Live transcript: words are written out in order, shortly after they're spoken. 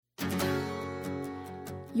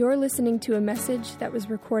You're listening to a message that was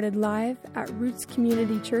recorded live at Roots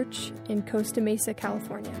Community Church in Costa Mesa,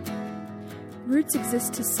 California. Roots exists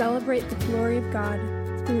to celebrate the glory of God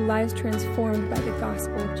through lives transformed by the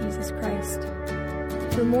gospel of Jesus Christ.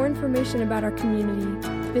 For more information about our community,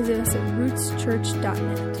 visit us at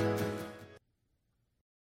rootschurch.net.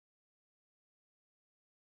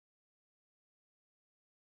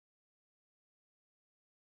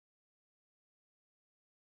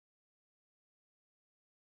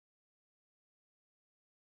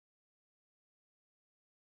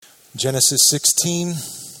 Genesis 16,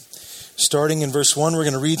 starting in verse 1, we're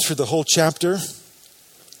going to read through the whole chapter.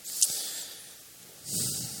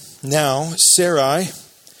 Now, Sarai,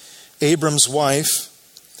 Abram's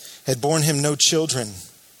wife, had borne him no children.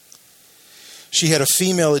 She had a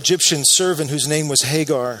female Egyptian servant whose name was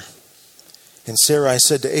Hagar. And Sarai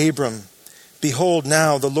said to Abram, "Behold,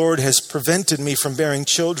 now the Lord has prevented me from bearing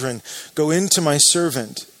children. Go in to my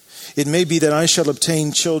servant. It may be that I shall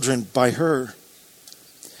obtain children by her."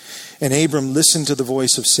 And Abram listened to the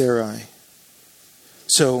voice of Sarai.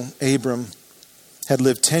 So Abram had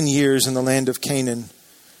lived 10 years in the land of Canaan.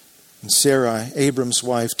 And Sarai, Abram's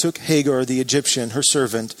wife, took Hagar the Egyptian, her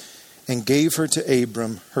servant, and gave her to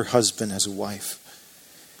Abram, her husband, as a wife.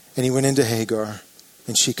 And he went into Hagar,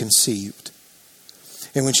 and she conceived.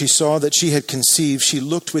 And when she saw that she had conceived, she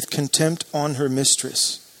looked with contempt on her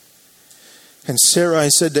mistress. And Sarai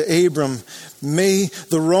said to Abram, "May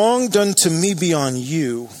the wrong done to me be on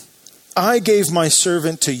you. I gave my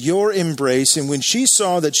servant to your embrace, and when she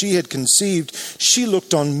saw that she had conceived, she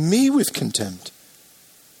looked on me with contempt.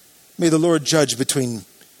 May the Lord judge between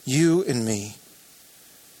you and me."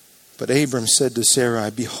 But Abram said to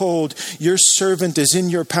Sarai, "Behold, your servant is in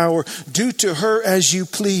your power. Do to her as you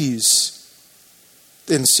please."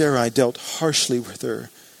 Then Sarai dealt harshly with her,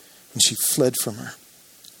 and she fled from her.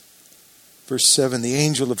 Verse 7, the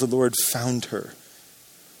angel of the Lord found her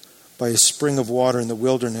by a spring of water in the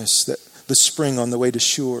wilderness, the spring on the way to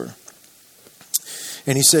Shur.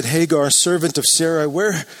 And he said, "Hagar, servant of Sarai,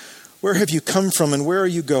 where have you come from and where are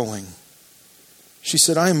you going?" She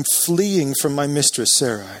said, "I am fleeing from my mistress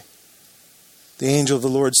Sarai." The angel of the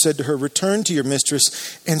Lord said to her, "Return to your mistress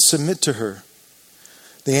and submit to her."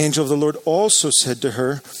 The angel of the Lord also said to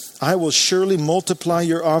her, "I will surely multiply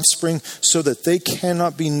your offspring so that they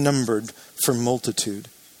cannot be numbered for multitude."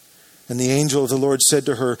 And the angel of the Lord said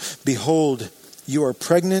to her, "Behold, you are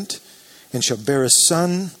pregnant and shall bear a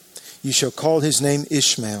son. You shall call his name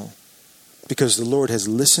Ishmael, because the Lord has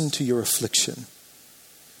listened to your affliction.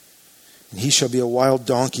 And he shall be a wild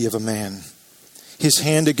donkey of a man, his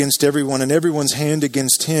hand against everyone, and everyone's hand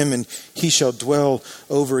against him, and he shall dwell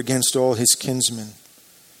over against all his kinsmen."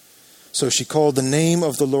 So she called the name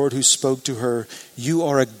of the Lord who spoke to her, "You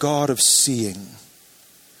are a God of seeing."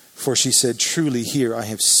 For she said, "Truly here I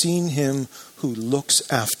have seen him who looks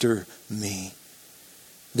after me."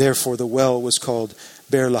 Therefore the well was called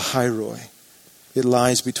Beer-lahai-roi. It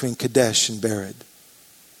lies between Kadesh and Bered.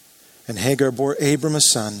 And Hagar bore Abram a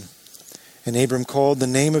son, and Abram called the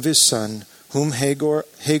name of his son, whom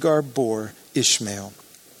Hagar bore, Ishmael.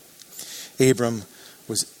 Abram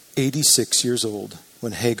was 86 years old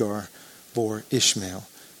when Hagar bore Ishmael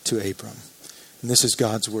to Abram. And this is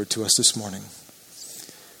God's word to us this morning.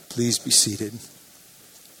 Please be seated.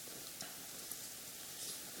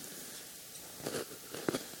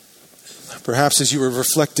 Perhaps as you were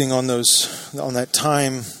reflecting on that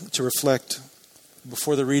time to reflect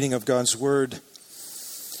before the reading of God's word,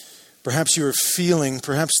 perhaps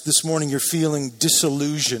this morning you're feeling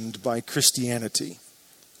disillusioned by Christianity.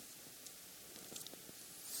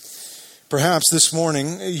 Perhaps this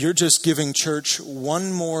morning you're just giving church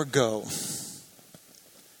one more go.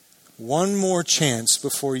 One more chance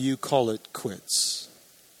before you call it quits.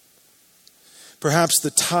 Perhaps the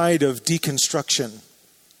tide of deconstruction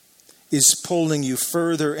is pulling you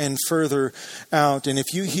further and further out. And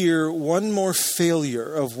if you hear one more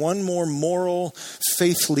failure of one more moral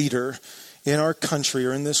faith leader in our country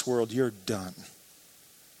or in this world, you're done.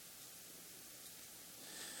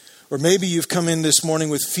 Or maybe you've come in this morning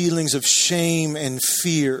with feelings of shame and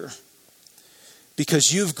fear,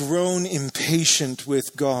 because you've grown impatient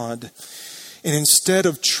with God. And instead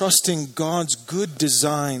of trusting God's good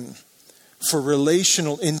design for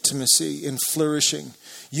relational intimacy and flourishing,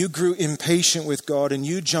 you grew impatient with God and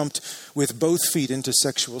you jumped with both feet into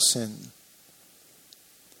sexual sin.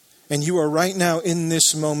 And you are right now in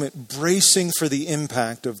this moment bracing for the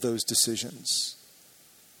impact of those decisions.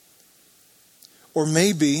 Or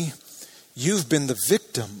maybe you've been the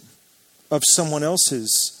victim of someone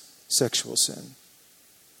else's sexual sin.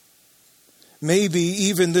 Maybe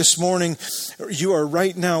even this morning you are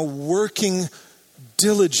right now working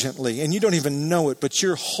diligently, and you don't even know it, but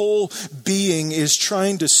your whole being is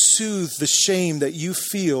trying to soothe the shame that you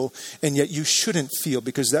feel, and yet you shouldn't feel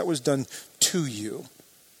because that was done to you.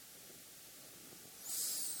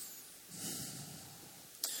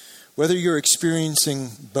 Whether you're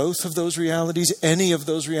experiencing both of those realities, any of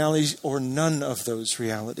those realities, or none of those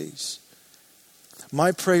realities,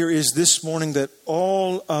 my prayer is this morning that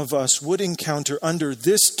all of us would encounter under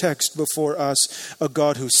this text before us a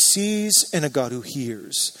God who sees and a God who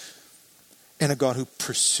hears and a God who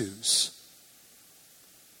pursues.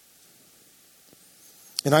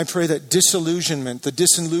 And I pray that the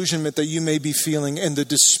disillusionment that you may be feeling and the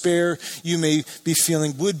despair you may be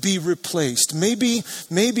feeling would be replaced. Maybe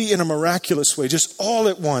in a miraculous way, just all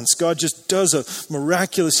at once. God just does a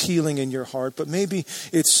miraculous healing in your heart, but maybe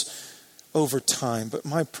it's over time. But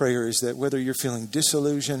my prayer is that whether you're feeling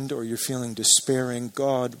disillusioned or you're feeling despairing,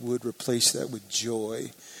 God would replace that with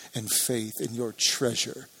joy and faith in your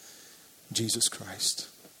treasure, Jesus Christ.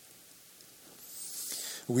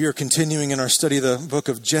 We are continuing in our study of the book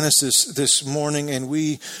of Genesis this morning, and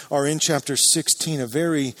we are in chapter 16, a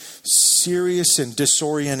very serious and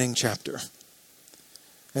disorienting chapter.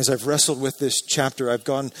 As I've wrestled with this chapter, I've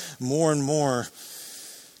gone more and more.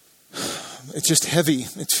 It's just heavy.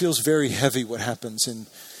 It feels very heavy what happens in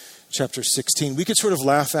chapter 16. We could sort of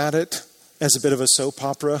laugh at it as a bit of a soap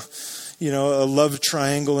opera, a love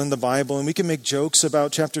triangle in the Bible, and we can make jokes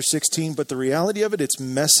about chapter 16, but the reality of it, it's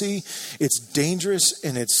messy, it's dangerous,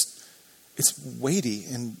 and it's weighty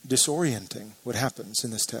and disorienting what happens in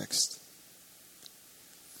this text.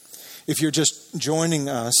 If you're just joining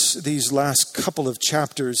us, these last couple of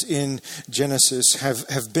chapters in Genesis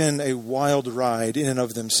have been a wild ride in and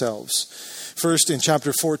of themselves. First, in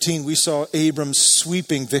chapter 14, we saw Abram's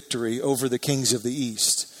sweeping victory over the kings of the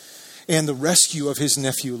east and the rescue of his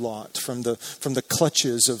nephew Lot from the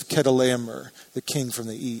clutches of Chedorlaomer, the king from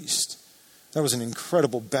the east. That was an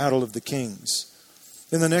incredible battle of the kings.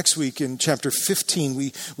 Then the next week in chapter 15,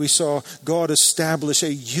 we saw God establish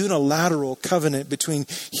a unilateral covenant between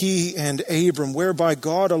he and Abram, whereby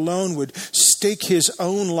God alone would stake his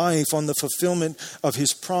own life on the fulfillment of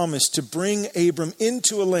his promise to bring Abram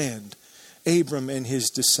into a land, Abram and his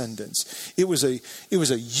descendants. It was a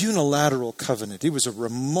unilateral covenant. It was a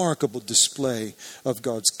remarkable display of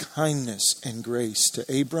God's kindness and grace to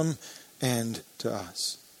Abram and to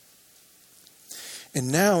us. And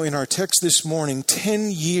now in our text this morning,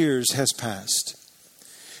 10 years has passed.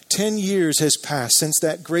 10 years has passed since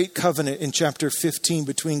that great covenant in chapter 15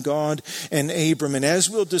 between God and Abram. And as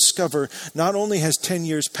we'll discover, not only has 10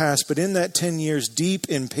 years passed, but in that 10 years, deep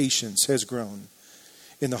impatience has grown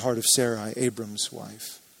in the heart of Sarai, Abram's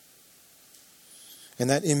wife. And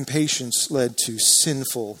that impatience led to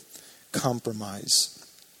sinful compromise.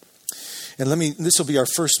 And this will be our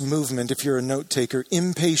first movement if you're a note taker.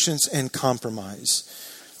 Impatience and compromise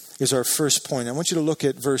is our first point. I want you to look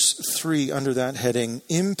at verse 3 under that heading,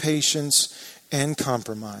 impatience and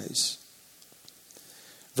compromise.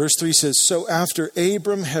 Verse 3 says, "So after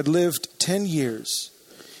Abram had lived 10 years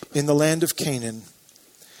in the land of Canaan,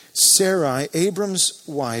 Sarai, Abram's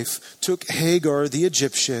wife, took Hagar the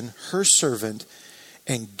Egyptian, her servant,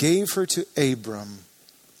 and gave her to Abram,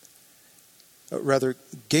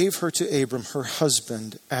 her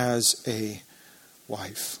husband, as a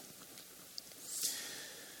wife."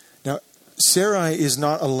 Now, Sarai is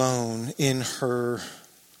not alone in her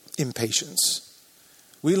impatience.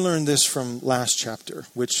 We learned this from last chapter,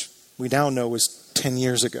 which we now know was 10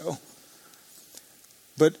 years ago.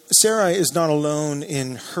 But Sarai is not alone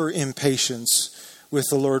in her impatience with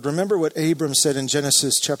the Lord. Remember what Abram said in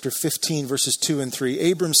Genesis chapter 15, verses 2 and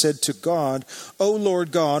 3. Abram said to God, "O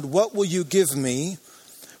Lord God, what will you give me?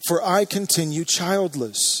 For I continue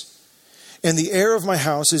childless. And the heir of my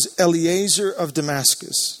house is Eliezer of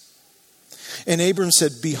Damascus." And Abram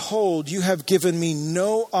said, "Behold, you have given me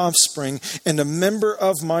no offspring, and a member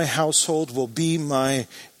of my household will be my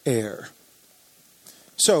heir."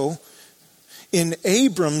 So, in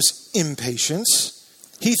Abram's impatience,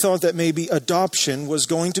 he thought that maybe adoption was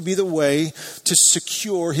going to be the way to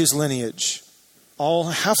secure his lineage. I'll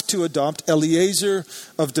have to adopt Eliezer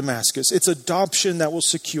of Damascus. It's adoption that will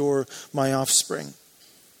secure my offspring.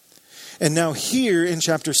 And now here in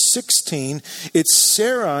chapter 16, it's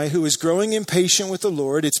Sarai who is growing impatient with the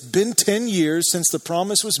Lord. It's been 10 years since the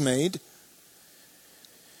promise was made.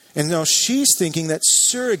 And now she's thinking that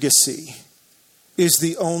surrogacy is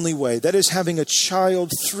the only way. That is, having a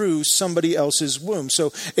child through somebody else's womb.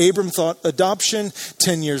 So Abram thought adoption.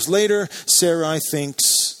 10 years later, Sarai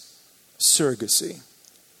thinks surrogacy.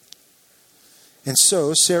 And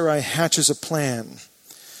so Sarai hatches a plan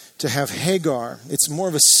to have Hagar. It's more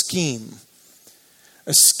of a scheme.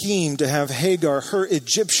 a scheme to have Hagar, her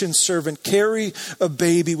Egyptian servant, carry a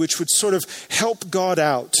baby which would sort of help God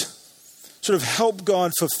out, sort of help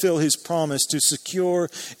God fulfill his promise to secure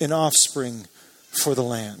an offspring for the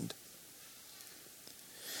land.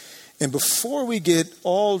 And before we get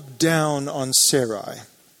all down on Sarai,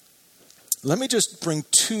 let me just bring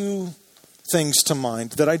two things to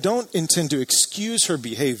mind that I don't intend to excuse her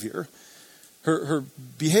behavior. Her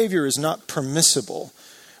behavior is not permissible,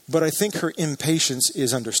 but I think her impatience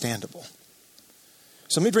is understandable.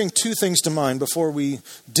 So let me bring two things to mind before we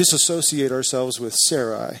disassociate ourselves with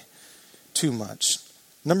Sarai too much.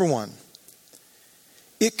 Number one,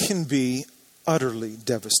 it can be utterly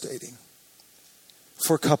devastating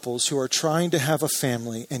for couples who are trying to have a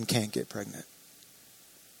family and can't get pregnant.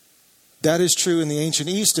 That is true in the ancient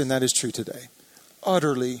East, and that is true today.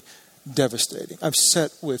 Utterly devastating. I've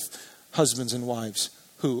sat with husbands and wives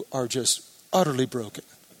who are just utterly broken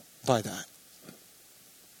by that.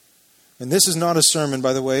 And this is not a sermon,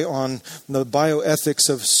 by the way, on the bioethics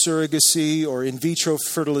of surrogacy or in vitro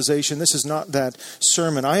fertilization. This is not that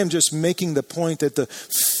sermon. I am just making the point that the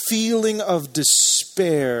feeling of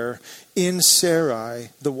despair in Sarai,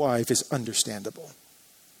 the wife, is understandable.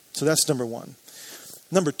 So that's number one.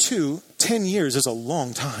 Number two, 10 years is a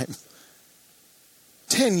long time.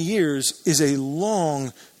 10 years is a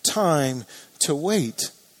long time to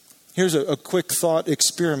wait. Here's a quick thought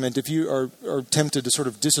experiment. If you are tempted to sort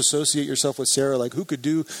of disassociate yourself with Sarah, like who could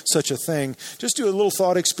do such a thing? Just do a little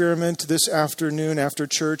thought experiment this afternoon after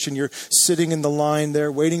church, and you're sitting in the line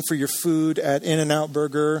there waiting for your food at In-N-Out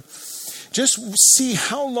Burger. Just see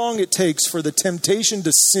how long it takes for the temptation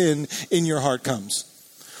to sin in your heart comes.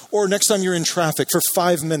 Or next time you're in traffic for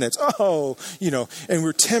 5 minutes. And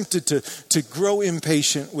we're tempted to grow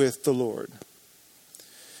impatient with the Lord.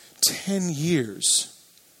 10 years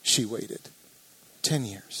she waited. 10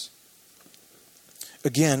 years.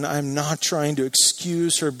 Again, I'm not trying to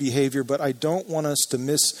excuse her behavior, but I don't want us to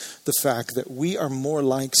miss the fact that we are more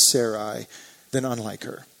like Sarai than unlike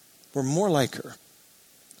her. We're more like her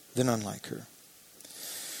than unlike her.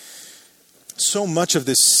 So much of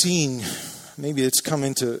this scene, maybe it's come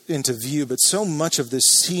into view, but so much of this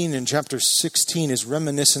scene in chapter 16 is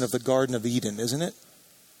reminiscent of the Garden of Eden, isn't it?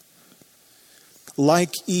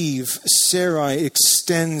 Like Eve, Sarai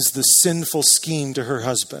extends the sinful scheme to her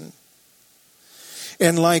husband.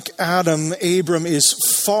 And like Adam, Abram is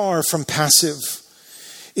far from passive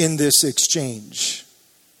in this exchange.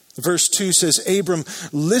 Verse 2 says, Abram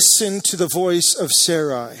listened to the voice of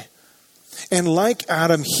Sarai. And like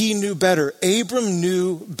Adam, he knew better. Abram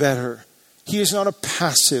knew better. He is not a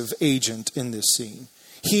passive agent in this scene.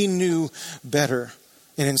 He knew better.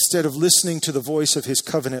 And instead of listening to the voice of his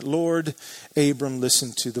covenant Lord, Abram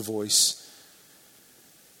listened to the voice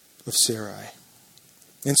of Sarai.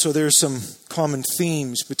 And so there's some common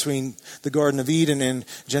themes between the Garden of Eden and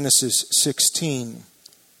Genesis 16.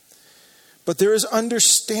 But there is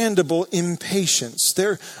understandable impatience.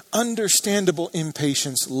 Their understandable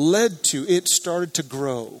impatience led to, it started to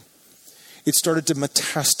grow. It started to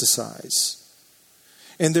metastasize.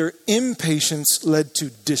 And their impatience led to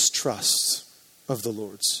distrust of the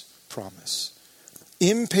Lord's promise.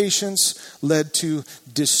 Impatience led to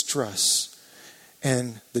distrust.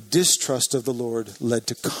 And the distrust of the Lord led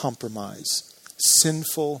to compromise.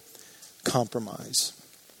 Sinful compromise.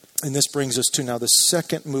 And this brings us to now the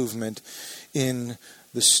second movement in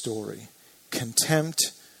the story.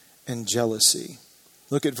 Contempt and jealousy.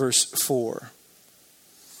 Look at verse 4.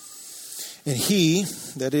 And he,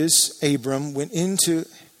 that is Abram, went into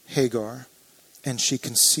Hagar, and she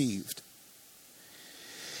conceived.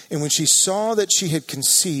 And when she saw that she had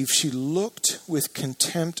conceived, she looked with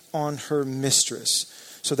contempt on her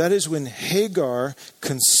mistress. So that is when Hagar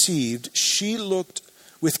conceived, she looked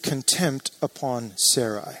with contempt upon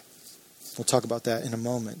Sarai. We'll talk about that in a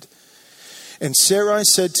moment. And Sarai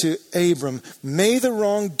said to Abram, "May the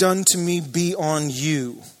wrong done to me be on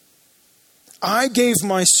you. I gave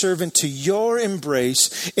my servant to your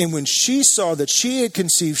embrace, and when she saw that she had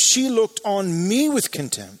conceived, she looked on me with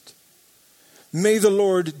contempt. May the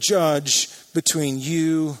Lord judge between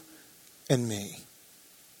you and me."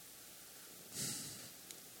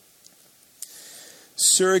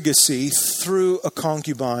 Surrogacy through a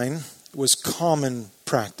concubine was common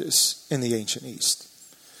practice in the ancient East.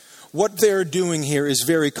 What they're doing here is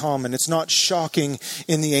very common. It's not shocking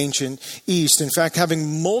in the ancient East. In fact,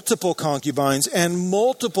 having multiple concubines and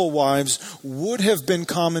multiple wives would have been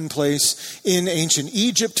commonplace in ancient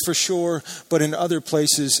Egypt for sure, but in other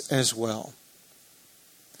places as well.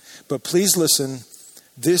 But please listen,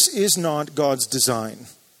 this is not God's design.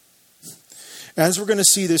 as we're going to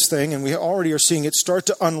see this thing, and we already are seeing it start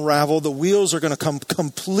to unravel, the wheels are going to come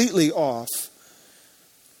completely off.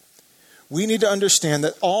 We need to understand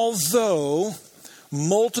that although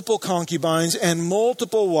multiple concubines and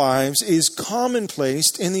multiple wives is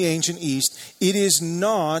commonplace in the ancient East, it is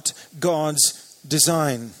not God's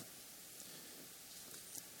design.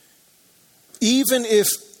 Even if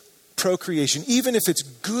procreation, even if it's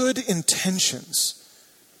good intentions,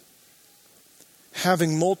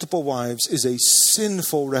 having multiple wives is a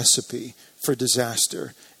sinful recipe for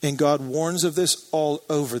disaster. And God warns of this all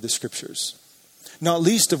over the scriptures. Not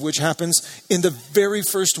least of which happens in the very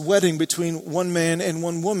first wedding between one man and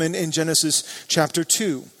one woman in Genesis chapter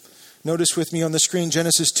 2. Notice with me on the screen,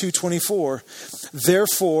 Genesis 2:24.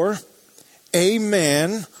 Therefore,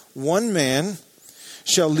 one man,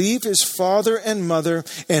 shall leave his father and mother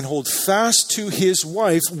and hold fast to his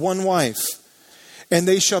wife, one wife, and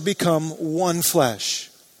they shall become one flesh.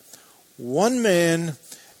 One man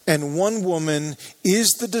and one woman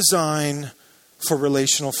is the design for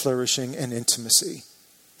relational flourishing and intimacy.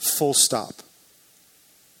 Full stop.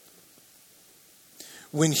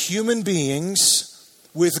 When human beings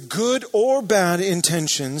with good or bad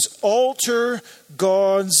intentions alter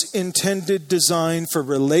God's intended design for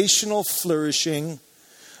relational flourishing,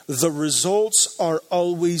 the results are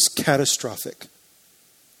always catastrophic.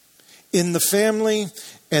 In the family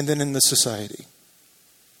and then in the society.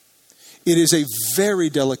 It is a very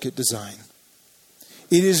delicate design.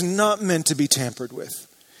 It is not meant to be tampered with.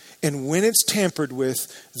 And when it's tampered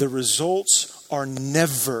with, the results are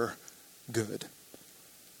never good.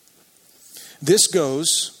 This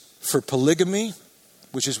goes for polygamy,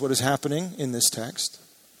 which is what is happening in this text.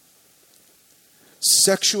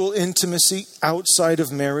 Sexual intimacy outside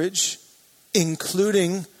of marriage,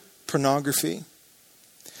 including pornography.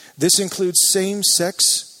 This includes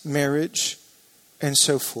same-sex marriage and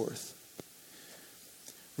so forth.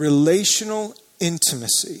 Relational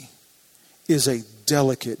intimacy is a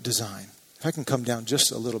delicate design. If I can come down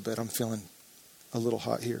just a little bit, I'm feeling a little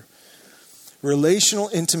hot here. Relational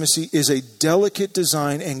intimacy is a delicate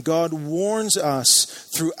design, and God warns us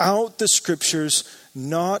throughout the scriptures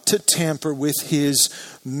not to tamper with his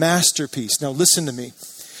masterpiece. Now listen to me.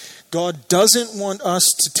 God doesn't want us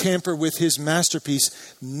to tamper with his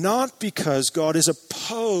masterpiece, not because God is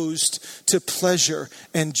opposed to pleasure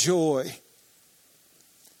and joy.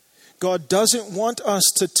 God doesn't want us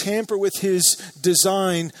to tamper with his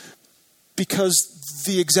design because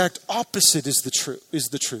the exact opposite is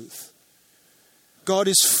the truth. God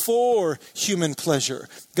is for human pleasure.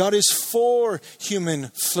 God is for human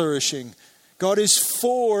flourishing. God is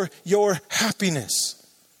for your happiness.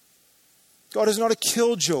 God is not a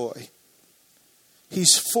killjoy.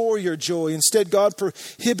 He's for your joy. Instead, God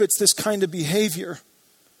prohibits this kind of behavior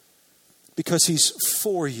because he's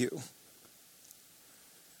for you.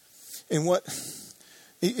 And what,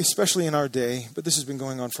 especially in our day, but this has been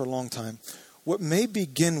going on for a long time, what may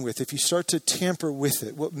begin with, if you start to tamper with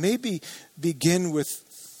it, what may begin with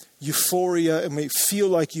euphoria, it may feel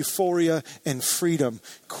like euphoria and freedom,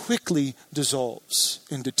 quickly dissolves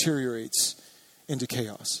and deteriorates into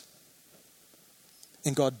chaos.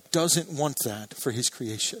 And God doesn't want that for his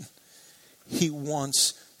creation. He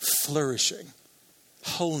wants flourishing,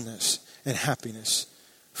 wholeness, and happiness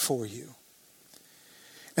for you.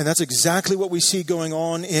 And that's exactly what we see going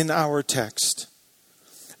on in our text.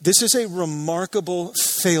 This is a remarkable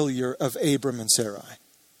failure of Abram and Sarai.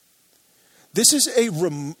 This is a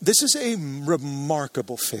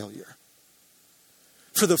remarkable failure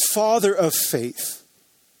for the father of faith.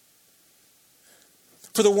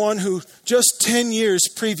 For the one who just 10 years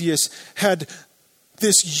previous had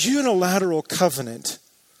this unilateral covenant,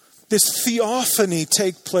 this theophany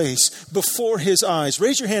take place before his eyes.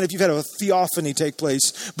 Raise your hand if you've had a theophany take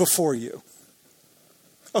place before you.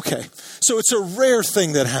 Okay, so it's a rare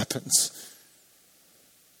thing that happens.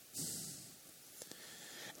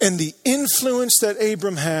 And the influence that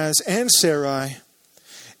Abram has and Sarai,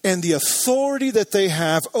 and the authority that they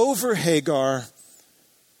have over Hagar,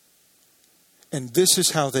 and this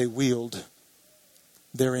is how they wield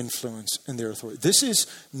their influence and their authority. This is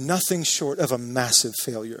nothing short of a massive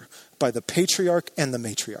failure by the patriarch and the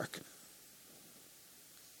matriarch.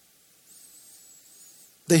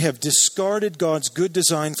 They have discarded God's good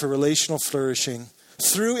design for relational flourishing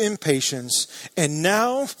through impatience, and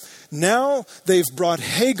now they've brought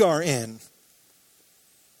Hagar in.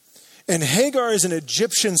 And Hagar is an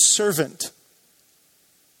Egyptian servant.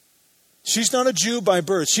 She's not a Jew by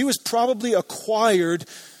birth. She was probably acquired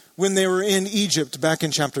when they were in Egypt back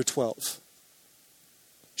in chapter 12.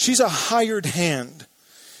 She's a hired hand.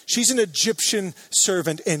 She's an Egyptian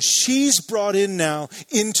servant, and she's brought in now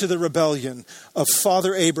into the rebellion of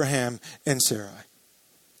Father Abraham and Sarai.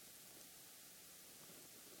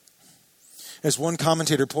 As one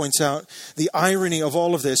commentator points out, the irony of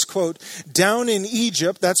all of this, quote, down in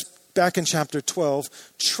Egypt, that's back in chapter 12,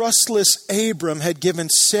 trustless Abram had given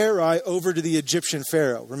Sarai over to the Egyptian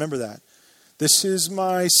Pharaoh. Remember that. This is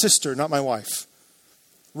my sister, not my wife.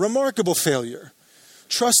 Remarkable failure.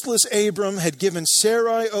 Trustless Abram had given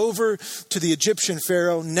Sarai over to the Egyptian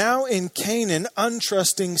Pharaoh. Now in Canaan,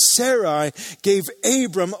 untrusting Sarai gave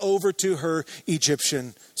Abram over to her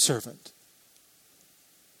Egyptian servant.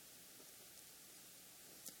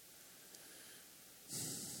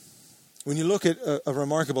 When you look at a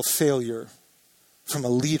remarkable failure from a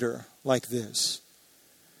leader like this,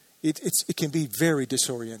 it can be very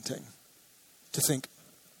disorienting to think,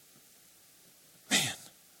 man,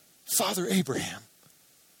 Father Abraham,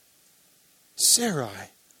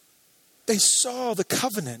 Sarai, they saw the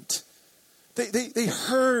covenant. They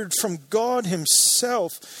heard from God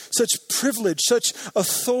himself such privilege, such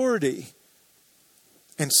authority,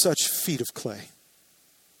 and such feet of clay.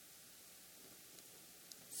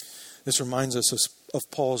 This reminds us of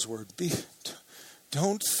Paul's word.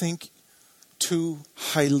 Don't think too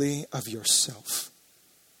highly of yourself.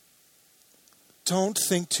 Don't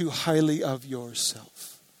think too highly of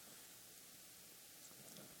yourself.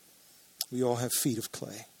 We all have feet of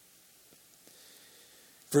clay.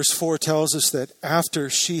 Verse 4 tells us that after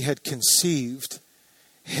she had conceived,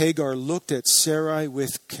 Hagar looked at Sarai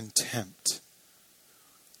with contempt.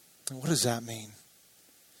 And what does that mean?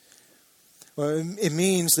 Well, it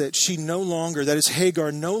means that she no longer, that is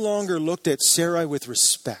Hagar, no longer looked at Sarai with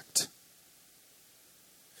respect.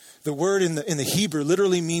 The word in the Hebrew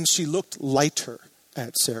literally means she looked lighter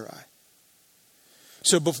at Sarai.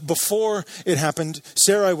 So before it happened,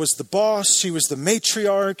 Sarai was the boss. She was the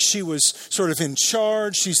matriarch. She was sort of in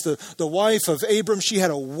charge. She's the wife of Abram. She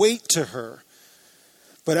had a weight to her.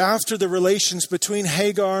 But after the relations between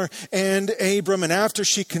Hagar and Abram, and after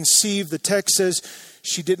she conceived, the text says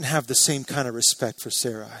she didn't have the same kind of respect for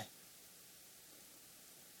Sarai.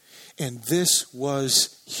 And this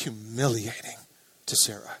was humiliating to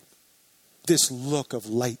Sarai. This look of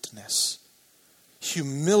lightness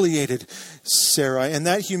humiliated Sarai, and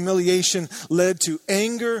that humiliation led to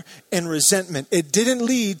anger and resentment. It didn't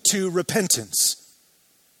lead to repentance.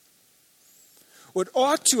 What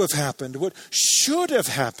ought to have happened, what should have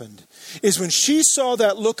happened, is when she saw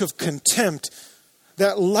that look of contempt,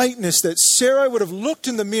 that lightness, that Sarai would have looked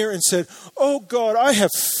in the mirror and said, "Oh God, I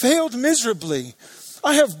have failed miserably.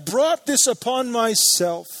 I have brought this upon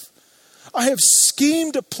myself. I have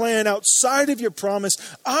schemed a plan outside of your promise.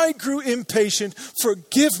 I grew impatient.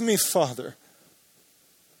 Forgive me, Father."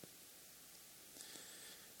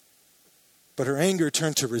 But her anger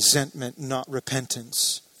turned to resentment, not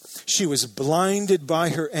repentance. She was blinded by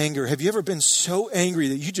her anger. Have you ever been so angry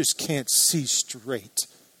that you just can't see straight?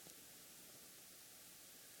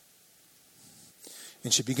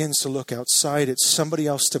 And she begins to look outside at somebody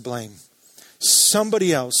else to blame.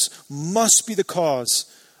 Somebody else must be the cause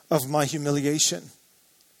of my humiliation.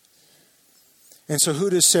 And so who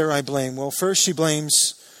does Sarai blame? Well, first she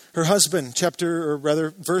blames her husband.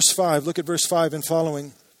 Verse 5. Look at verse 5 and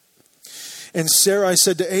following. And Sarai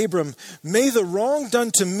said to Abram, "May the wrong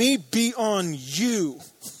done to me be on you.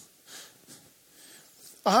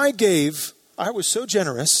 I was so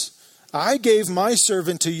generous. I gave my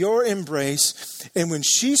servant to your embrace, and when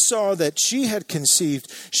she saw that she had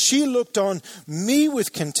conceived, she looked on me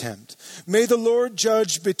with contempt. May the Lord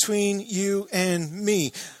judge between you and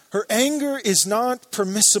me." Her anger is not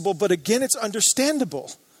permissible, but again, it's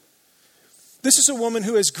understandable. This is a woman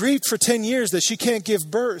who has grieved for 10 years that she can't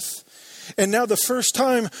give birth. And now the first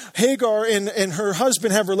time Hagar and her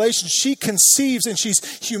husband have relations, she conceives and she's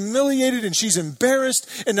humiliated and she's embarrassed.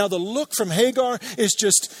 And now the look from Hagar is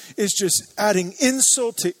just adding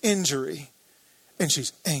insult to injury. And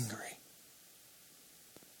she's angry.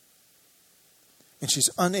 And she's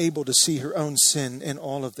unable to see her own sin in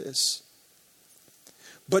all of this.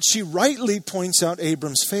 But she rightly points out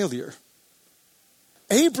Abram's failure.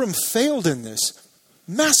 Abram failed in this,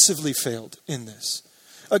 massively failed in this.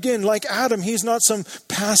 Again, like Adam, he's not some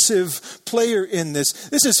passive player in this.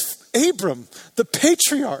 This is Abram, the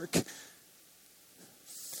patriarch.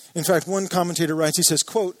 In fact, one commentator writes, he says,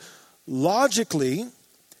 quote, "Logically,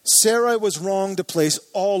 Sarai was wrong to place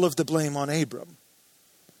all of the blame on Abram.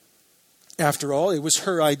 After all, it was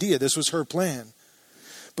her idea. This was her plan.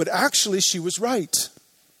 But actually, she was right.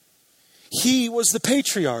 He was the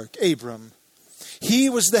patriarch, Abram. He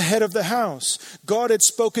was the head of the house. God had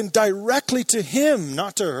spoken directly to him,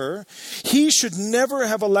 not to her. He should never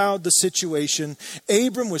have allowed the situation.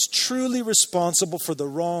 Abram was truly responsible for the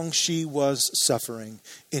wrong she was suffering.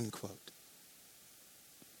 End quote.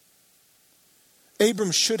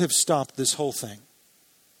 Abram should have stopped this whole thing.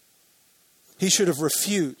 He should have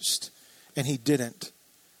refused, and he didn't.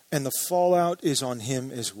 And the fallout is on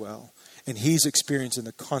him as well. And he's experiencing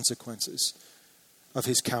the consequences of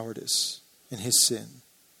his cowardice and his sin.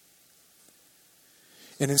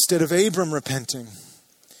 And instead of Abram repenting,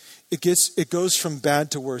 it goes from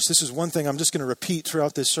bad to worse. This is one thing I'm just going to repeat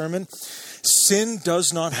throughout this sermon. Sin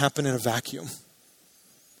does not happen in a vacuum.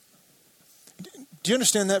 Do you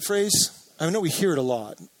understand that phrase? I know we hear it a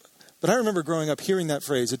lot. But I remember growing up hearing that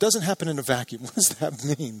phrase. It doesn't happen in a vacuum. What does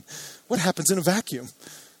that mean? What happens in a vacuum?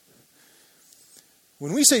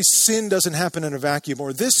 When we say sin doesn't happen in a vacuum,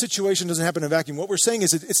 or this situation doesn't happen in a vacuum, what we're saying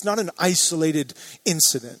is it's not an isolated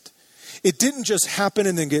incident. It didn't just happen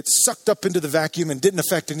and then get sucked up into the vacuum and didn't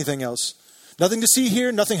affect anything else. Nothing to see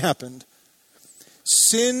here, nothing happened.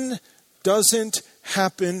 Sin doesn't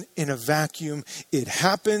happen in a vacuum. It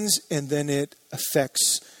happens and then it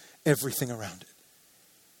affects everything around it.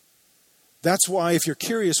 That's why, if you're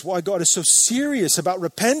curious why God is so serious about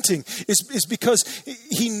repenting, is because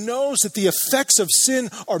he knows that the effects of sin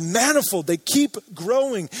are manifold. They keep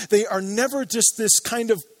growing. They are never just this kind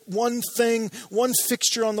of one thing, one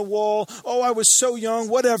fixture on the wall. Oh, I was so young,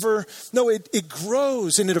 whatever. No, it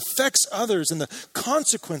grows and it affects others, and the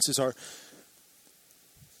consequences are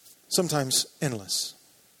sometimes endless.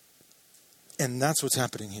 And that's what's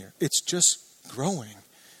happening here. It's just growing,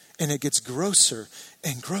 and it gets grosser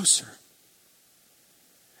and grosser.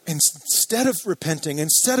 Instead of repenting,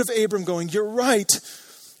 instead of Abram going, you're right,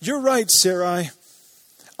 Sarai.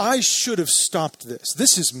 I should have stopped this.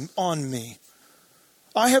 This is on me.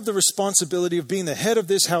 I have the responsibility of being the head of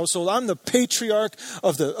this household. I'm the patriarch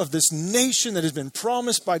of this nation that has been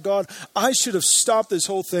promised by God. I should have stopped this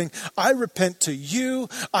whole thing. I repent to you.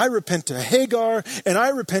 I repent to Hagar. And I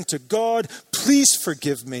repent to God. Please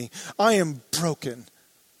forgive me. I am broken.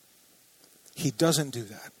 He doesn't do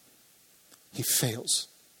that. He fails.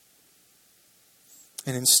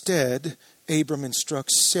 And instead, Abram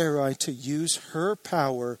instructs Sarai to use her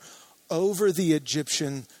power over the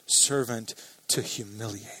Egyptian servant to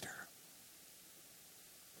humiliate her.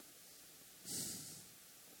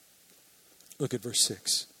 Look at verse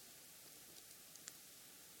 6.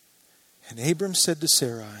 And Abram said to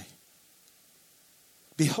Sarai,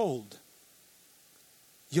 behold,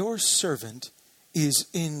 your servant is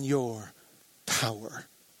in your power.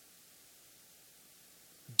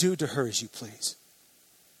 Do to her as you please.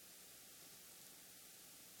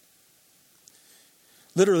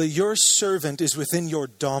 Literally, your servant is within your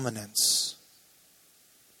dominance.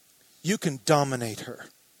 You can dominate her.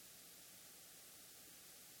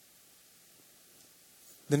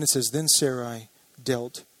 Then it says, then Sarai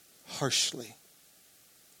dealt harshly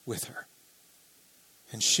with her.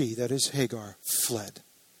 And she, that is Hagar, fled.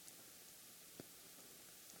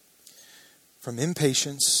 From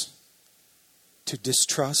impatience to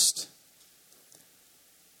distrust,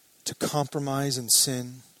 to compromise and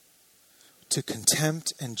sin, to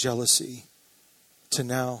contempt and jealousy, to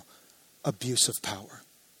now abuse of power.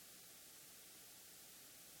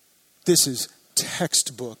 This is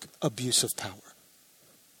textbook abuse of power.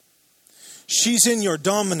 She's in your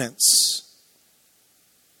dominance.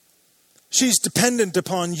 She's dependent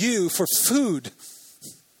upon you for food.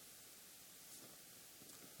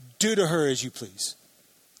 Do to her as you please.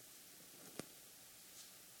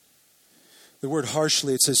 The word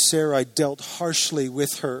harshly, it says Sarai dealt harshly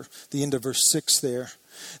with her. The end of verse 6 there.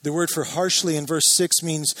 The word for harshly in verse 6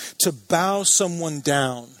 means to bow someone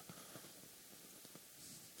down.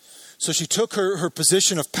 So she took her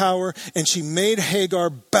position of power and she made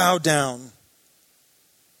Hagar bow down.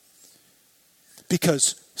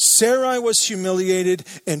 Because Sarai was humiliated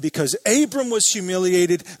and because Abram was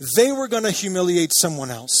humiliated, they were going to humiliate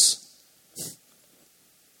someone else.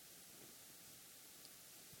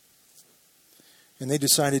 And they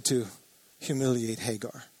decided to humiliate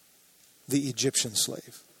Hagar, the Egyptian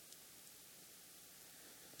slave.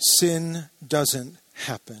 Sin doesn't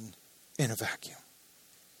happen in a vacuum.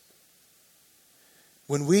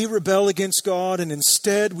 When we rebel against God and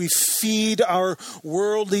instead we feed our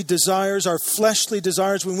worldly desires, our fleshly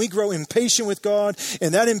desires, when we grow impatient with God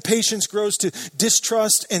and that impatience grows to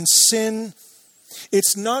distrust and sin,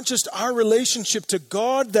 it's not just our relationship to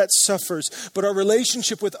God that suffers, but our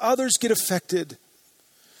relationship with others get affected.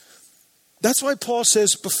 That's why Paul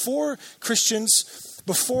says, before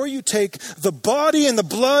you take the body and the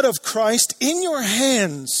blood of Christ in your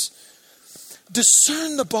hands,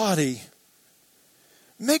 discern the body.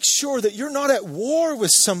 Make sure that you're not at war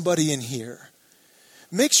with somebody in here.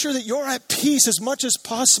 Make sure that you're at peace as much as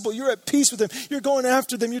possible. You're at peace with them. You're going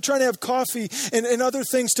after them. You're trying to have coffee and other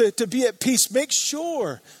things to be at peace. Make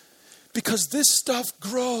sure, because this stuff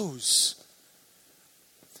grows.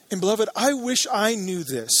 And beloved, I wish I knew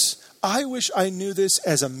this. I wish I knew this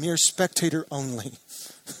as a mere spectator only.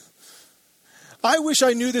 I wish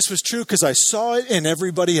I knew this was true because I saw it in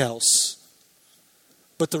everybody else.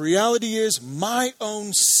 But the reality is my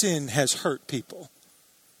own sin has hurt people.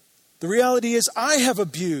 The reality is I have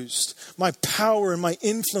abused my power and my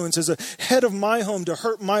influence as a head of my home to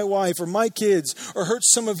hurt my wife or my kids or hurt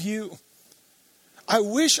some of you. I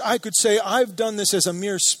wish I could say I've done this as a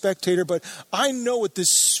mere spectator, but I know what this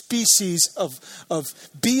species of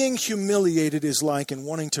being humiliated is like and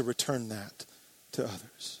wanting to return that to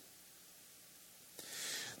others.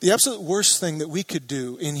 The absolute worst thing that we could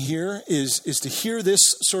do in here is to hear this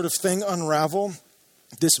sort of thing unravel,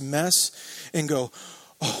 this mess, and go,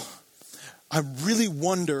 oh, I really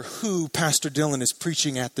wonder who Pastor Dylan is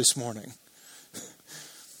preaching at this morning.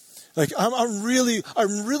 Like, I'm really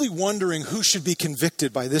wondering who should be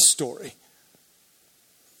convicted by this story.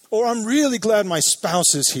 Or I'm really glad my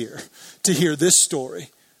spouse is here to hear this story.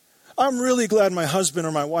 I'm really glad my husband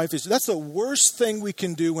or my wife is. That's the worst thing we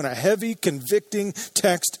can do when a heavy, convicting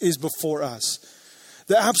text is before us.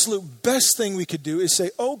 The absolute best thing we could do is say,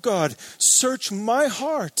 oh God, search my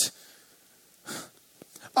heart.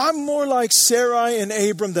 I'm more like Sarai and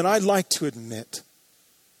Abram than I'd like to admit.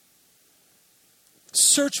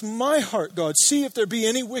 Search my heart, God. See if there be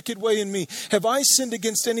any wicked way in me. Have I sinned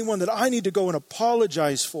against anyone that I need to go and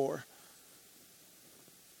apologize for?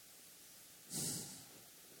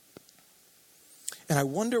 And I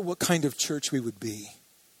wonder what kind of church we would be.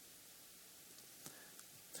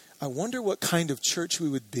 I wonder what kind of church we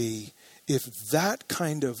would be if that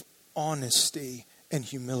kind of honesty and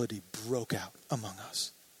humility broke out among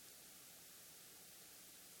us.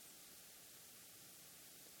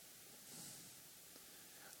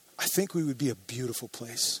 I think we would be a beautiful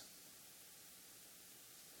place.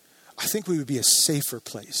 I think we would be a safer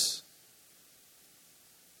place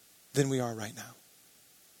than we are right now.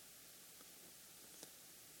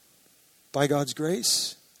 By God's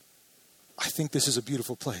grace, I think this is a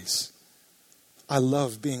beautiful place. I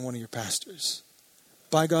love being one of your pastors.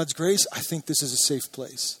 By God's grace, I think this is a safe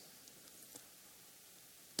place.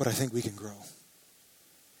 But I think we can grow.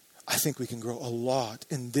 I think we can grow a lot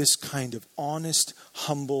in this kind of honest,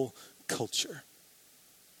 humble culture.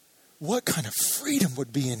 What kind of freedom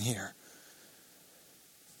would be in here?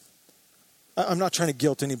 I'm not trying to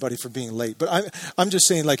guilt anybody for being late, but I'm just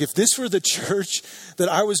saying, like, if this were the church that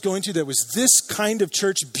I was going to, that was this kind of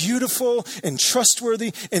church, beautiful and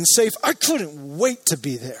trustworthy and safe, I couldn't wait to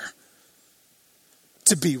be there.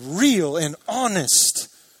 To be real and honest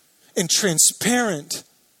and transparent.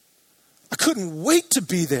 I couldn't wait to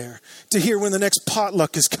be there to hear when the next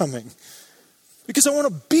potluck is coming. Because I want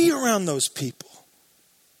to be around those people.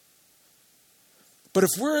 But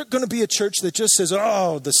if we're going to be a church that just says,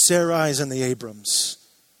 oh, the Sarais and the Abrams.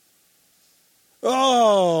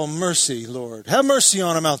 Oh, mercy, Lord. Have mercy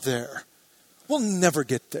on them out there. We'll never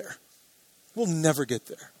get there. We'll never get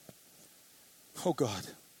there. Oh, God.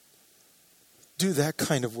 Do that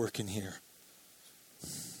kind of work in here.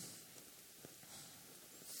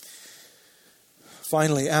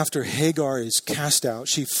 Finally, after Hagar is cast out,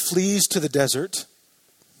 she flees to the desert.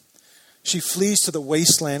 She flees to the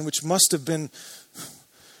wasteland, which must have been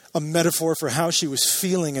a metaphor for how she was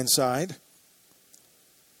feeling inside.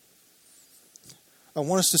 I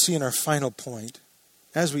want us to see in our final point,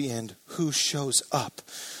 as we end, who shows up.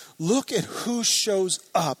 Look at who shows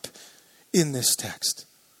up in this text.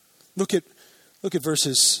 Look at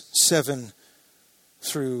verses 7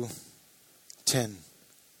 through 10.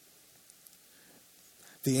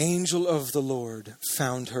 The angel of the Lord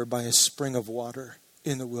found her by a spring of water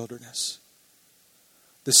in the wilderness,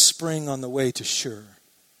 the spring on the way to Shur.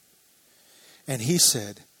 And he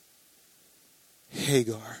said,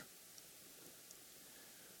 Hagar,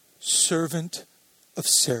 servant of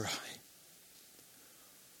Sarai,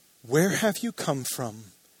 where have you come from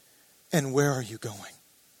and where are you going?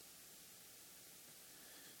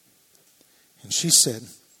 And she said,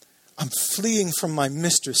 I'm fleeing from my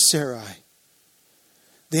mistress Sarai.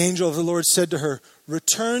 The angel of the Lord said to her,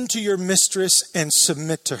 return to your mistress and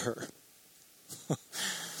submit to her.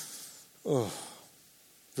 Oh,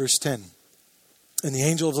 verse 10. And the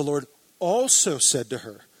angel of the Lord also said to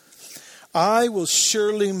her, I will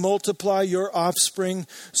surely multiply your offspring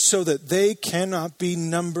so that they cannot be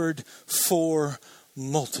numbered for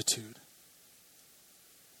multitude.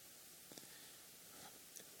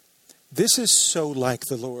 This is so like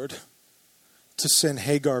the Lord to send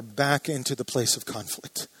Hagar back into the place of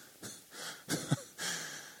conflict.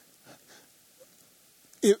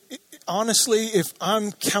 Honestly, if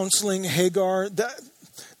I'm counseling Hagar,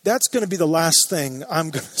 that's going to be the last thing I'm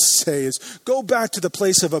going to say is go back to the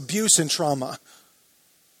place of abuse and trauma.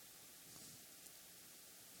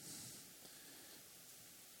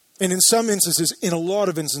 And in some instances, in a lot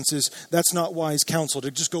of instances, that's not wise counsel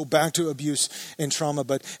to just go back to abuse and trauma.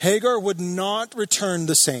 But Hagar would not return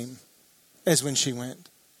the same as when she went.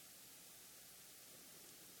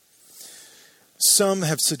 Some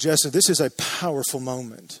have suggested this is a powerful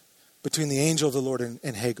moment between the angel of the Lord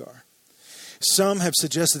and Hagar. Some have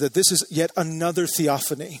suggested that this is yet another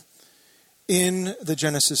theophany in the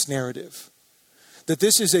Genesis narrative. That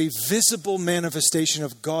this is a visible manifestation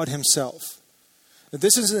of God himself. That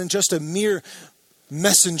this isn't just a mere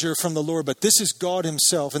messenger from the Lord, but this is God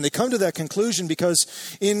himself. And they come to that conclusion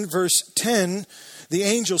because in verse 10, the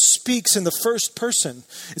angel speaks in the first person.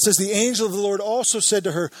 It says, the angel of the Lord also said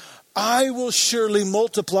to her, I will surely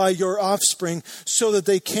multiply your offspring so that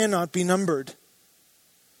they cannot be numbered.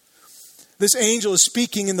 This angel is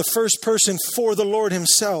speaking in the first person for the Lord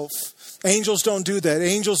himself. Angels don't do that.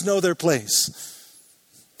 Angels know their place.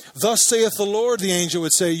 Thus saith the Lord, the angel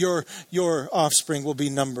would say, your offspring will be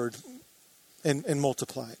numbered and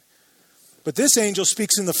multiplied. But this angel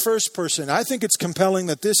speaks in the first person. I think it's compelling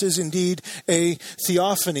that this is indeed a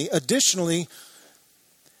theophany. Additionally,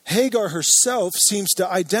 Hagar herself seems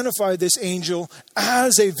to identify this angel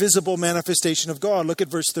as a visible manifestation of God. Look at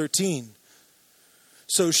verse 13.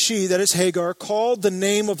 So she, that is Hagar, called the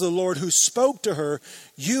name of the Lord who spoke to her,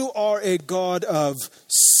 you are a God of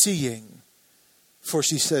seeing. For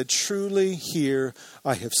she said, truly here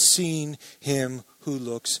I have seen him who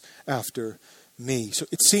looks after me. So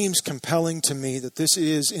it seems compelling to me that this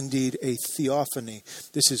is indeed a theophany.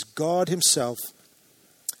 This is God himself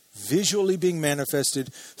visually being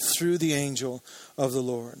manifested through the angel of the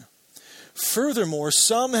Lord. Furthermore,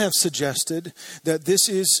 some have suggested that this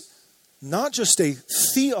is not just a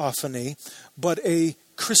theophany, but a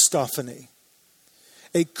Christophany.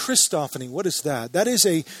 A Christophany, what is that? That is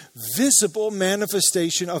a visible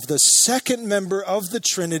manifestation of the second member of the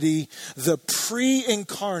Trinity, the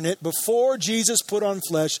pre-incarnate, before Jesus put on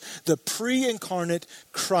flesh, the pre-incarnate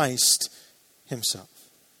Christ himself.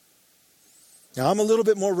 Now, I'm a little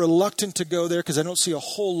bit more reluctant to go there because I don't see a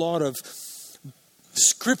whole lot of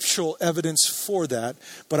scriptural evidence for that,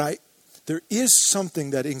 but there is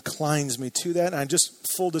something that inclines me to that. And just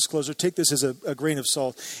full disclosure, take this as a grain of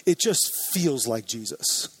salt. It just feels like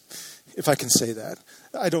Jesus, if I can say that.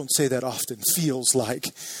 I don't say that often, feels like.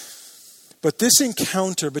 But this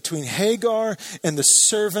encounter between Hagar and the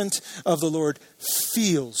servant of the Lord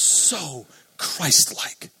feels so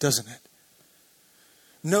Christ-like, doesn't it?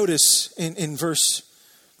 Notice in verse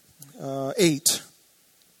 8,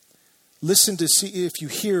 listen to see if you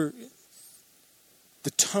hear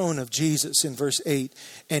the tone of Jesus in verse 8.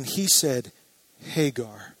 And he said,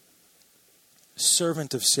 Hagar,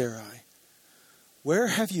 servant of Sarai, where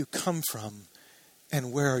have you come from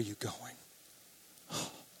and where are you going?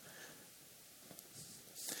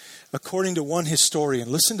 According to one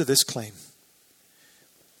historian, listen to this claim.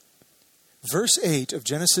 Verse 8 of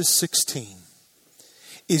Genesis 16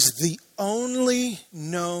 is the only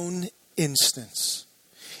known instance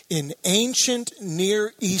in ancient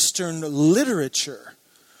Near Eastern literature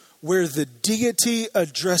where the deity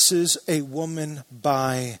addresses a woman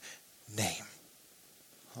by name.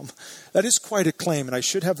 That is quite a claim, and I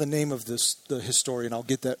should have the name of the historian. I'll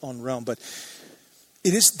get that on realm. But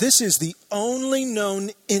this is the only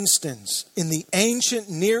known instance in the ancient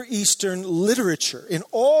Near Eastern literature, in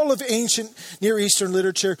all of ancient Near Eastern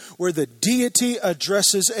literature, where the deity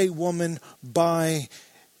addresses a woman by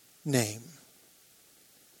name.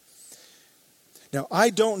 Now, I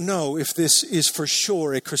don't know if this is for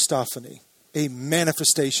sure a Christophany, a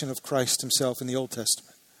manifestation of Christ himself in the Old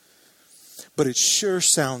Testament. But it sure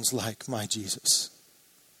sounds like my Jesus.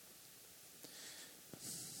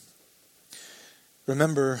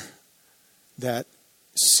 Remember that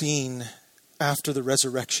scene after the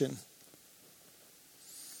resurrection.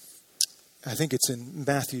 I think it's in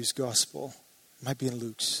Matthew's gospel. It might be in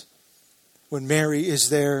Luke's. When Mary is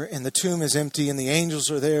there and the tomb is empty and the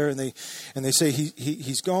angels are there and they say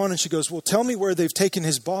he's gone, and she goes, well, tell me where they've taken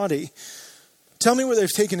his body. Tell me where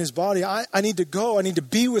they've taken his body. I need to go. I need to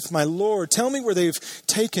be with my Lord. Tell me where they've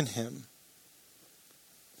taken him.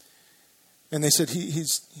 And they said,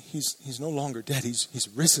 he's no longer dead. He's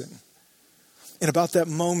risen. And about that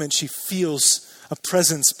moment, she feels a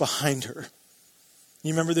presence behind her.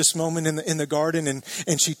 You remember this moment in the garden,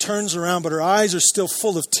 and she turns around, but her eyes are still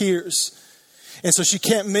full of tears. And so she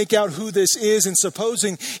can't make out who this is. And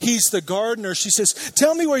supposing he's the gardener, she says,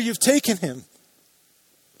 "Tell me where you've taken him."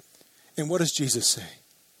 And what does Jesus say?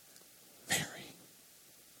 Mary.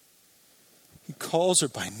 He calls her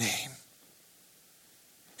by name.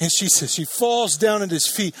 And she says, she falls down at his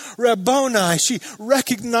feet. Rabboni. She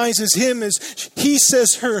recognizes him as he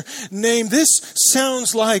says her name. This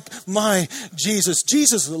sounds like my Jesus.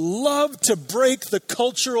 Jesus loved to break the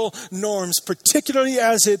cultural norms, particularly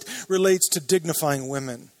as it relates to dignifying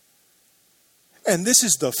women. And this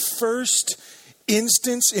is the first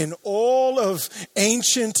instance in all of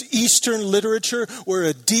ancient Eastern literature where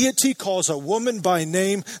a deity calls a woman by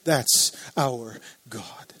name. That's our God.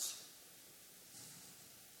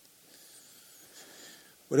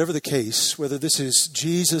 Whatever the case, whether this is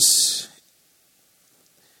Jesus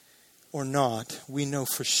or not, we know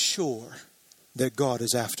for sure that God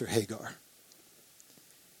is after Hagar.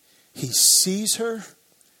 He sees her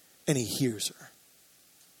and he hears her.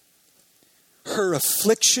 Her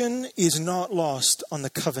affliction is not lost on the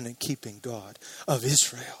covenant-keeping God of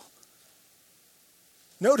Israel.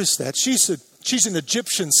 Notice that. She's an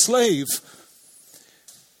Egyptian slave.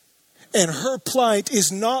 And her plight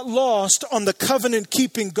is not lost on the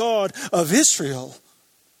covenant-keeping God of Israel.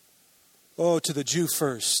 Oh, to the Jew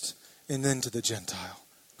first, and then to the Gentile,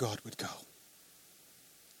 God would go.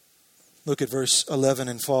 Look at verse 11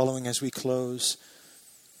 and following as we close.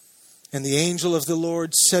 And the angel of the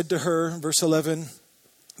Lord said to her, verse 11,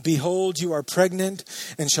 "Behold, you are pregnant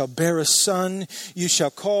and shall bear a son. You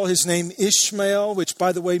shall call his name Ishmael," which,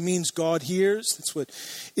 by the way, means God hears. That's what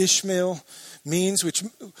Ishmael means,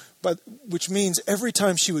 which means every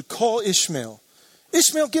time she would call Ishmael,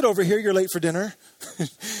 "Ishmael, get over here, you're late for dinner,"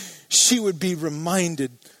 she would be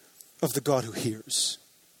reminded of the God who hears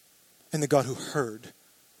and the God who heard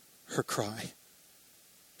her cry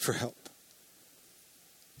for help.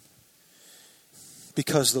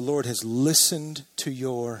 Because the Lord has listened to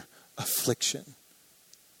your affliction.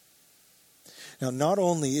 Now, not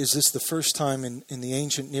only is this the first time in the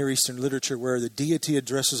ancient Near Eastern literature where the deity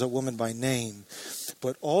addresses a woman by name,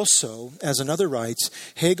 but also, as another writes,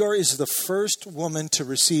 Hagar is the first woman to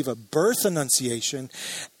receive a birth annunciation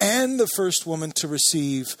and the first woman to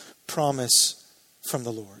receive promise from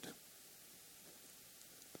the Lord.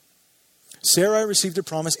 Sarai received a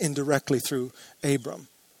promise indirectly through Abram.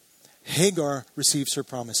 Hagar receives her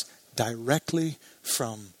promise directly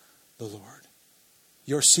from the Lord.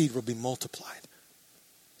 Your seed will be multiplied.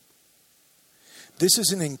 This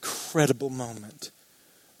is an incredible moment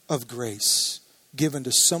of grace given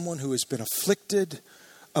to someone who has been afflicted,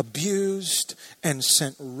 abused, and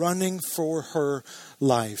sent running for her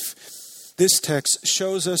life. This text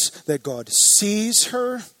shows us that God sees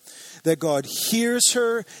her, that God hears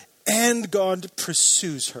her, and God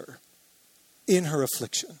pursues her in her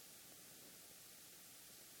affliction.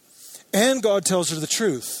 And God tells her the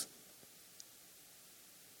truth.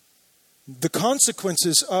 The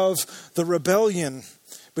consequences of the rebellion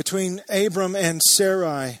between Abram and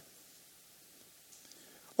Sarai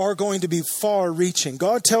are going to be far-reaching.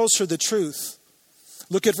 God tells her the truth.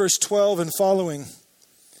 Look at verse 12 and following.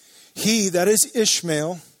 He, that is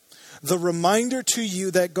Ishmael, the reminder to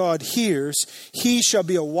you that God hears, he shall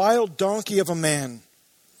be a wild donkey of a man.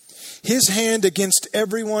 His hand against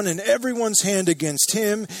everyone and everyone's hand against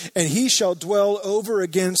him, and he shall dwell over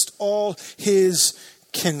against all his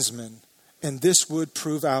kinsmen. And this would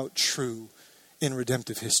prove out true in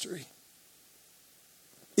redemptive history.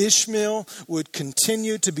 Ishmael would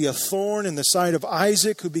continue to be a thorn in the side of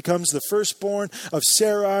Isaac, who becomes the firstborn of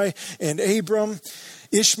Sarai and Abram.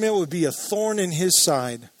 Ishmael would be a thorn in his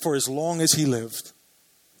side for as long as he lived.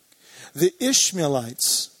 The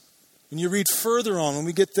Ishmaelites, when you read further on, when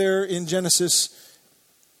we get there in Genesis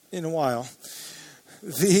in a while,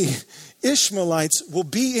 the Ishmaelites will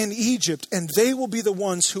be in Egypt, and they will be the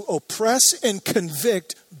ones who oppress and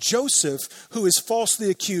convict Joseph, who is falsely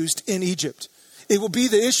accused in Egypt. It will be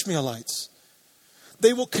the Ishmaelites.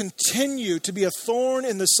 They will continue to be a thorn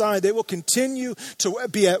in the side. They will continue to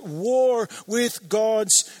be at war with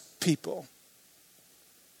God's people.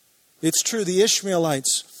 It's true, the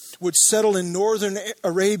Ishmaelites would settle in northern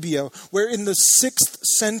Arabia, where in the 6th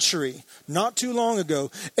century, not too long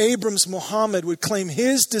ago, Abram's Muhammad would claim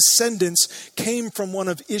his descendants came from one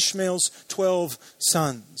of Ishmael's 12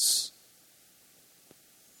 sons.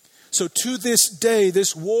 So to this day,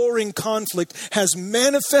 this warring conflict has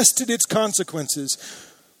manifested its consequences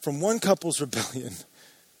from one couple's rebellion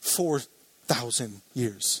 4,000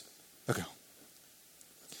 years ago.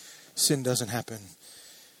 Sin doesn't happen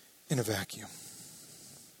in a vacuum.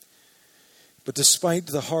 But despite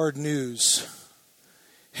the hard news,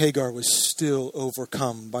 Hagar was still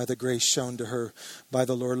overcome by the grace shown to her by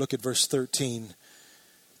the Lord. Look at verse 13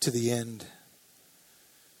 to the end.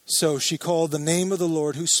 So she called the name of the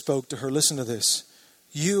Lord who spoke to her. Listen to this.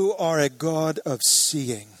 You are a God of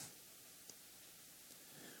seeing.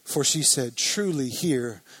 For she said, truly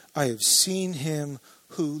here I have seen him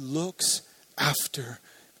who looks after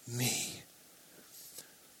me.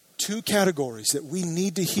 Two categories that we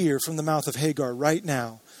need to hear from the mouth of Hagar right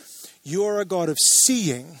now. You are a God of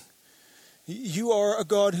seeing. You are a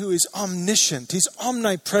God who is omniscient. He's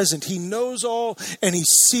omnipresent. He knows all and he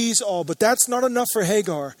sees all. But that's not enough for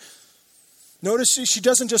Hagar. Notice she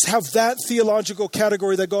doesn't just have that theological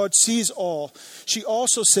category that God sees all. She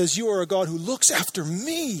also says, you are a God who looks after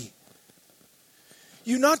me.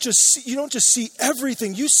 You don't just see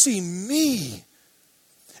everything. You see me.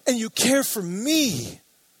 And you care for me.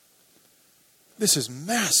 This is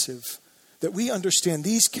massive that we understand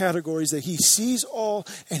these categories, that he sees all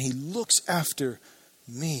and he looks after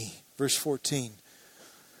me. Verse 14.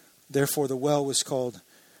 Therefore the well was called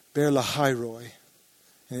Beer Lahai Roi,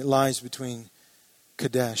 and it lies between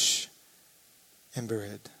Kadesh and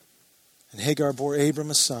Bered. And Hagar bore Abram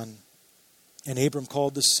a son, and Abram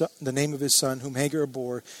called the name of his son, whom Hagar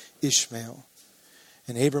bore, Ishmael.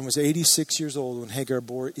 And Abram was 86 years old when Hagar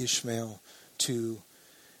bore Ishmael to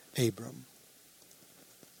Abram.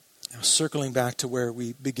 Now, circling back to where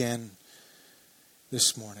we began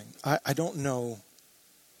this morning, I don't know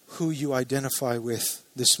who you identify with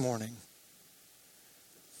this morning.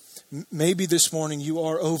 Maybe this morning you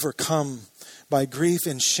are overcome by grief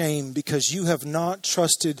and shame because you have not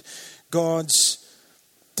trusted God's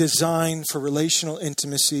design for relational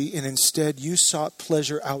intimacy, and instead you sought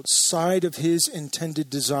pleasure outside of his intended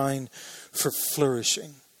design for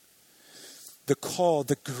flourishing. The call,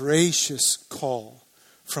 the gracious call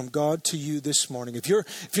from God to you this morning. If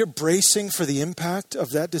you're bracing for the impact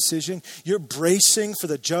of that decision, you're bracing for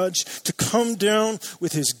the judge to come down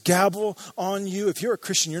with his gavel on you. If you're a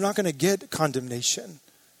Christian, you're not going to get condemnation,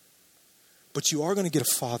 but you are going to get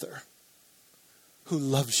a Father who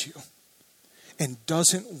loves you and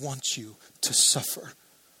doesn't want you to suffer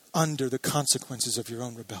under the consequences of your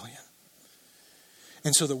own rebellion.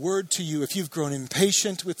 And so the word to you, if you've grown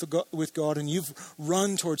impatient with God and you've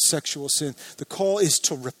run towards sexual sin, the call is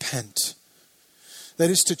to repent. That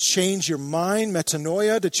is to change your mind,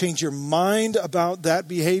 metanoia, to change your mind about that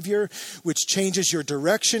behavior, which changes your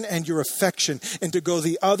direction and your affection, and to go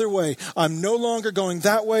the other way. I'm no longer going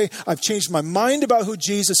that way. I've changed my mind about who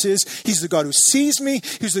Jesus is. He's the God who sees me.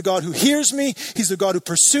 He's the God who hears me. He's the God who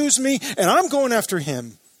pursues me, and I'm going after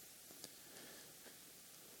him.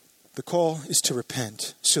 The call is to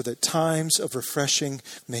repent so that times of refreshing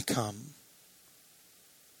may come.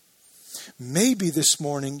 Maybe this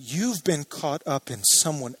morning you've been caught up in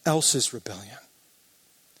someone else's rebellion.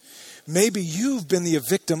 Maybe you've been the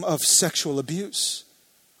victim of sexual abuse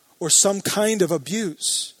or some kind of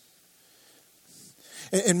abuse.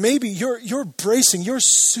 And maybe you're bracing, you're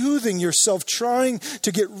soothing yourself, trying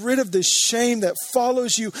to get rid of this shame that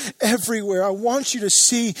follows you everywhere. I want you to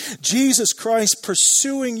see Jesus Christ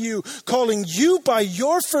pursuing you, calling you by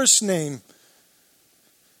your first name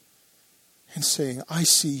and saying, I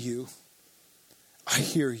see you. I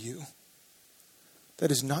hear you.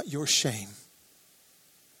 That is not your shame.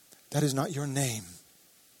 That is not your name.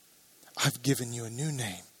 I've given you a new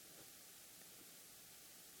name.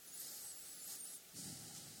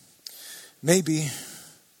 Maybe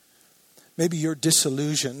you're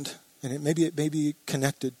disillusioned, and it may be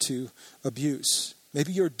connected to abuse.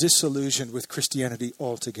 Maybe you're disillusioned with Christianity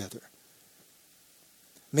altogether.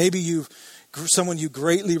 Maybe someone you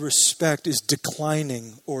greatly respect is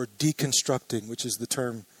declining or deconstructing, which is the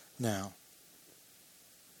term now.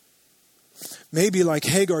 Maybe like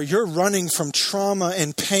Hagar, you're running from trauma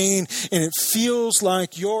and pain, and it feels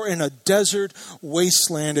like you're in a desert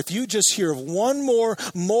wasteland. If you just hear of one more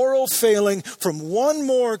moral failing from one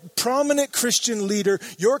more prominent Christian leader,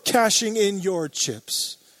 you're cashing in your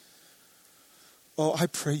chips. Oh, I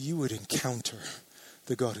pray you would encounter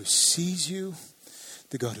the God who sees you,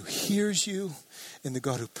 the God who hears you, and the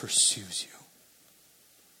God who pursues you.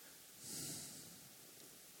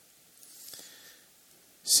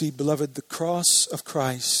 See, beloved, the cross of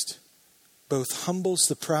Christ both humbles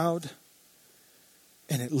the proud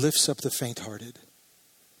and it lifts up the faint-hearted.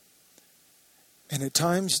 And at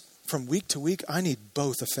times, from week to week, I need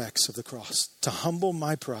both effects of the cross to humble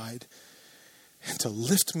my pride and to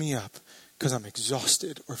lift me up because I'm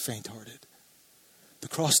exhausted or faint-hearted. The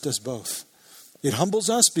cross does both. It humbles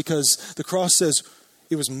us because the cross says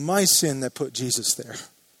it was my sin that put Jesus there.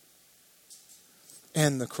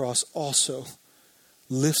 And the cross also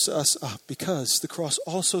lifts us up, because the cross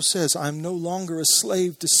also says, I'm no longer a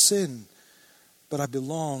slave to sin, but I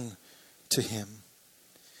belong to him.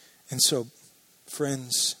 And so,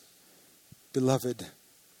 friends, beloved,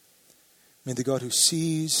 may the God who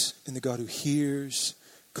sees and the God who hears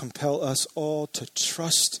compel us all to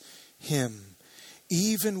trust him,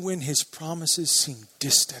 even when his promises seem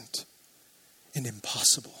distant and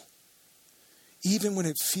impossible. Even when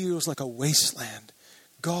it feels like a wasteland,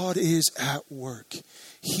 God is at work.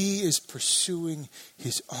 He is pursuing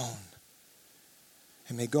his own.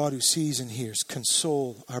 And may God who sees and hears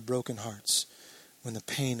console our broken hearts when the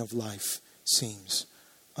pain of life seems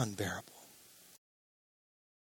unbearable.